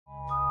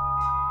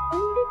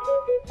Hi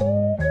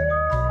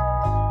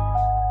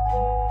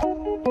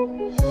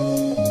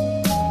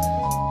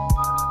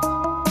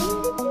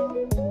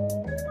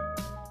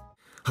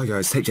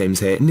guys, Tech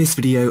James here. In this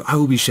video I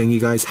will be showing you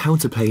guys how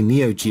to play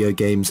NeoGeo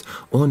games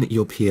on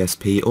your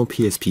PSP or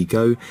PSP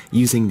Go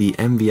using the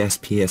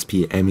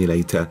MVSPSP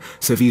emulator.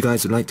 So if you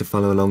guys would like to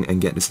follow along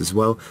and get this as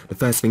well, the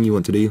first thing you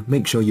want to do,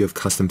 make sure you have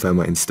custom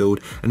firmware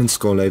installed and then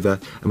scroll over,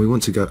 and we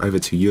want to go over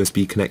to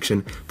USB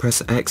connection,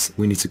 press X,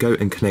 we need to go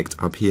and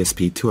connect our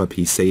PSP to our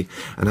PC,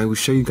 and I will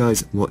show you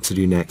guys what to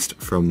do next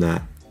from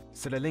there.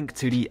 So the link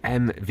to the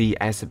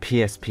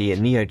MVSPSP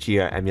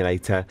NeoGeo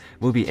emulator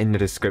will be in the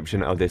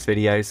description of this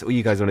video. So all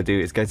you guys want to do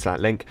is go to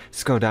that link,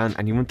 scroll down,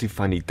 and you want to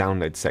find the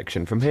download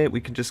section. From here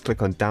we can just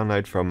click on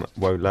download from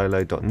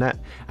wololo.net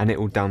and it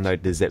will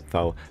download the zip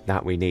file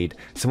that we need.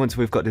 So once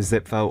we've got the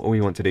zip file, all we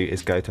want to do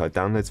is go to our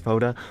downloads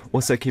folder.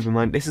 Also keep in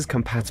mind this is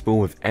compatible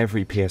with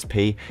every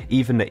PSP,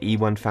 even the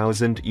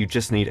E1000. You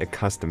just need a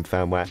custom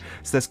firmware.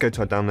 So let's go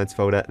to our downloads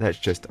folder, let's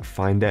just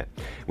find it.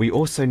 We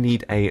also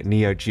need a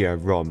NeoGeo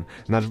ROM.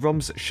 Now the ROMs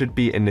should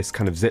be in this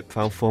kind of zip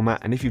file format,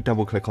 and if you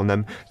double click on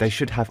them they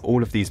should have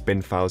all of these bin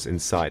files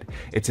inside.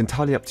 It's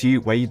entirely up to you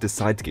where you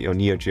decide to get your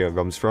NeoGeo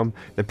ROMs from.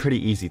 They're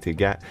pretty easy to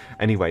get.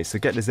 Anyway, so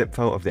get the zip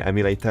file of the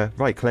emulator,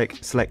 right click,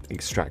 select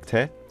extract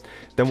here.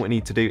 Then what we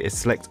need to do is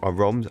select our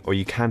ROMs, or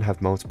you can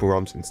have multiple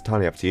ROMs, it's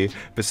entirely up to you,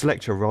 but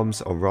select your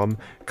ROMs or ROM,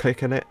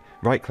 click on it,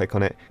 right click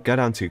on it, go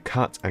down to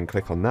cut and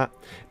click on that,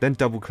 then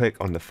double click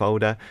on the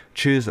folder,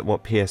 choose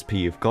what PSP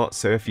you've got.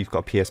 So if you've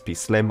got a PSP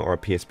Slim or a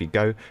PSP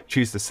Go,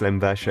 choose the Slim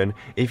version.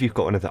 If you've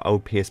got one of the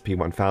old PSP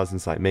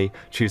 1000s like me,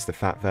 choose the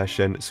fat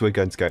version. So we're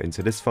going to go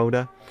into this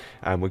folder,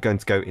 and we're going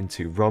to go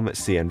into ROM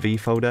CNV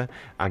folder,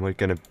 and we're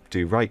going to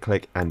do right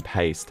click and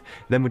paste.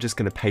 Then we're just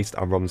going to paste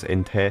our ROMs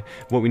into here.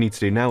 What we need to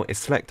do now is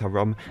select our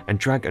ROM and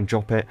drag and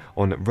drop it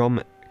on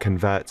ROM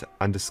convert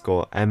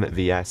 _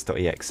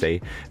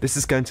 MVS.exe. This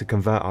is going to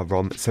convert our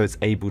ROM so it's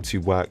able to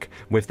work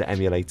with the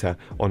emulator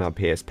on our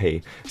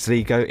PSP. So there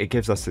you go, it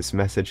gives us this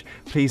message.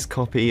 Please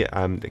copy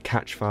the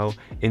cache file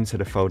into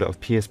the folder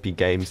of PSP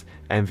games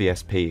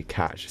MVSP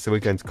cache. So we're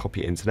going to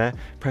copy it into there,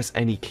 press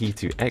any key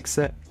to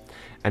exit,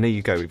 and there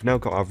you go, we've now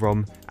got our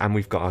ROM and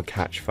we've got our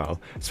cache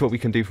file. So what we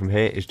can do from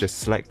here is just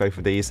select both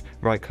of these,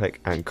 right click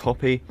and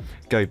copy,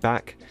 go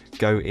back,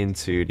 go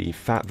into the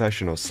fat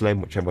version or slim,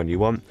 whichever one you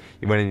want.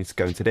 You want to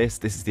go into this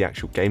is the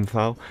actual game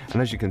file,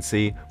 and as you can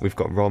see we've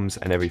got ROMs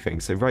and everything.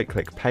 So right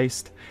click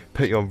paste,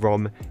 put your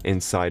ROM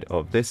inside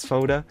of this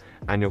folder,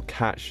 and your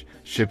cache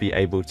should be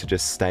able to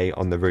just stay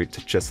on the root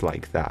just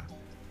like that.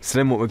 So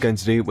then what we're going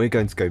to do, we're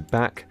going to go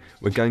back,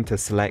 we're going to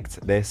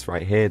select this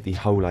right here, the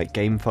whole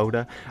game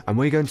folder, and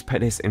we're going to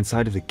put this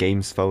inside of the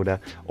games folder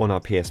on our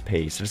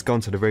PSP. So just go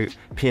onto the root,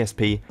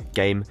 PSP,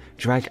 game,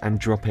 drag and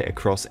drop it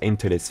across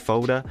into this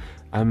folder.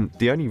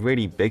 The only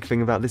really big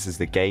thing about this is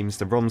the games.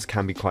 The ROMs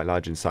can be quite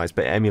large in size,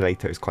 but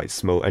emulator is quite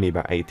small, only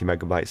about 80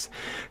 megabytes.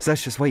 So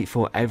let's just wait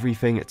for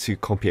everything to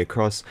copy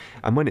across,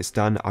 and when it's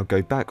done I'll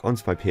go back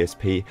onto my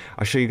PSP,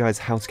 I'll show you guys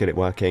how to get it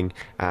working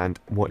and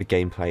what the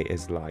gameplay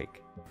is like.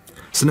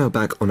 So now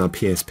back on our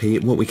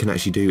PSP, what we can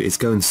actually do is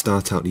go and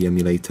start out the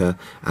emulator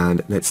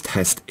and let's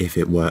test if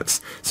it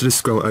works. So just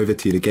scroll over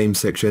to the game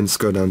section,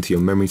 scroll down to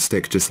your memory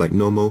stick just like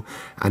normal,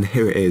 and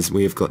here it is,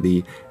 we have got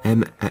the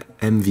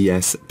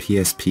MVSPSP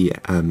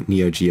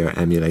NeoGeo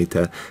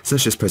emulator. So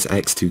let's just press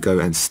X to go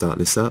and start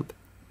this up.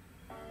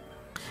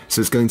 So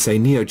it's going to say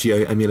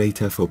NeoGeo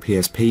emulator for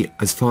PSP.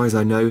 As far as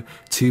I know,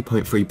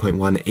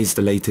 2.3.1 is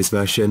the latest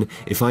version.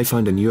 If I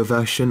find a newer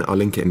version, I'll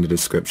link it in the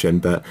description,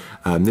 but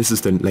this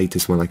is the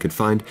latest one I could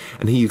find.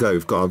 And here you go,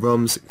 we've got our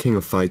ROMs, King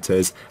of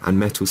Fighters, and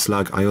Metal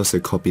Slug. I also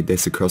copied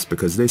this across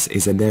because this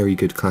is a very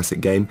good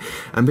classic game.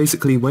 And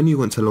basically, when you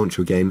want to launch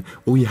your game,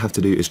 all you have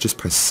to do is just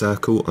press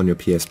circle on your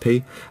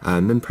PSP,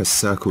 and then press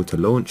circle to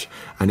launch,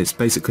 and it's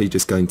basically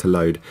just going to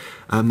load.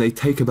 They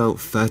take about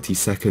 30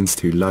 seconds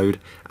to load,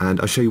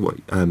 and I'll show you what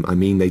I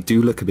mean. They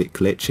do look a bit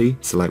glitchy,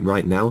 so like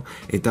right now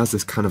it does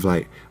this kind of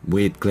like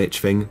weird glitch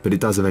thing, but it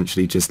does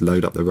eventually just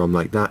load up the ROM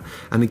like that,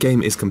 and the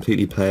game is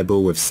completely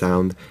playable with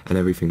sound and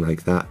everything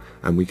like that,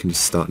 and we can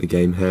just start the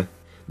game here.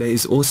 There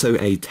is also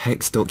a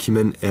text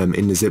document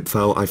in the zip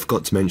file, I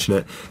forgot to mention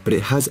it, but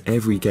it has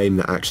every game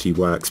that actually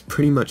works.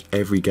 Pretty much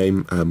every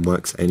game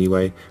works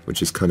anyway,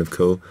 which is kind of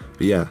cool.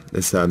 But yeah,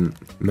 this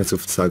Metal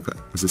Slug,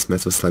 was this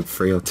Metal Slug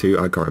 3 or 2?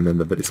 I can't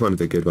remember, but it's one of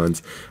the good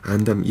ones.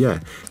 And yeah,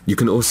 you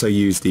can also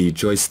use the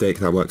joystick,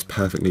 that works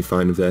perfectly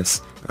fine with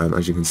this.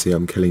 As you can see,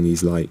 I'm killing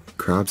these like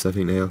crabs, I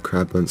think they are,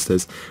 crab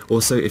monsters.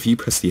 Also, if you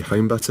press the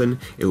home button,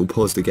 it will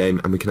pause the game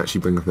and we can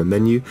actually bring up a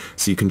menu,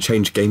 so you can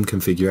change game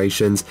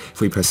configurations.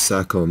 If we press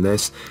circle on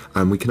this,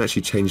 we can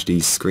actually change the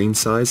screen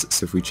size.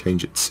 So if we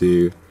change it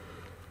to,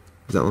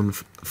 is that on,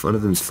 One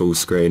of them's full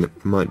screen,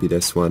 it might be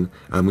this one.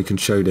 We can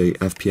show the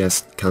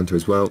FPS counter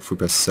as well if we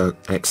press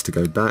X to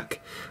go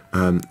back.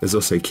 There's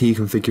also key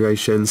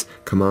configurations,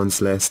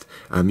 commands list.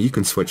 You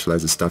can switch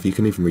loads of stuff. You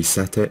can even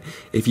reset it.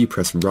 If you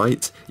press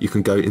right, you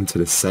can go into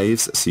the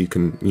saves, so you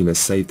can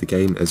save the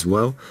game as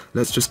well.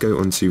 Let's just go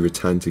on to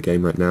return to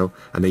game right now,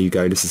 and there you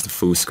go. This is the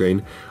full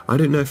screen. I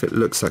don't know if it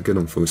looks that good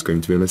on full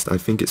screen, to be honest. I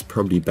think it's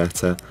probably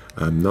better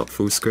not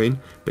full screen,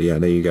 but yeah,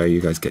 there you go.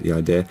 You guys get the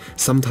idea.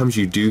 Sometimes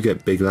you do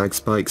get big lag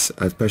spikes,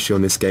 especially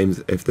on this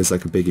game. If there's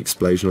like a big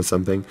explosion or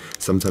something,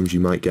 sometimes you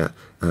might get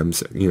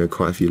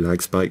quite a few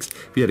lag spikes.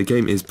 But yeah, the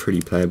game is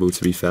pretty playable,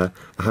 to be fair.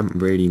 I haven't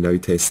really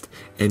noticed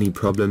any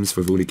problems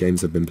with all the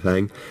games I've been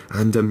playing.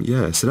 And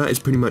yeah, so that is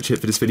pretty much it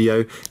for this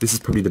video. This is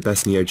probably the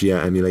best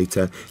NeoGeo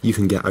emulator you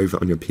can get over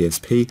on your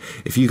PSP.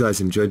 If you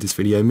guys enjoyed this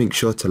video, make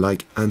sure to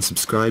like and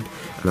subscribe,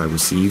 and I will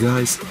see you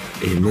guys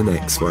in the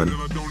next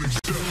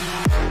one.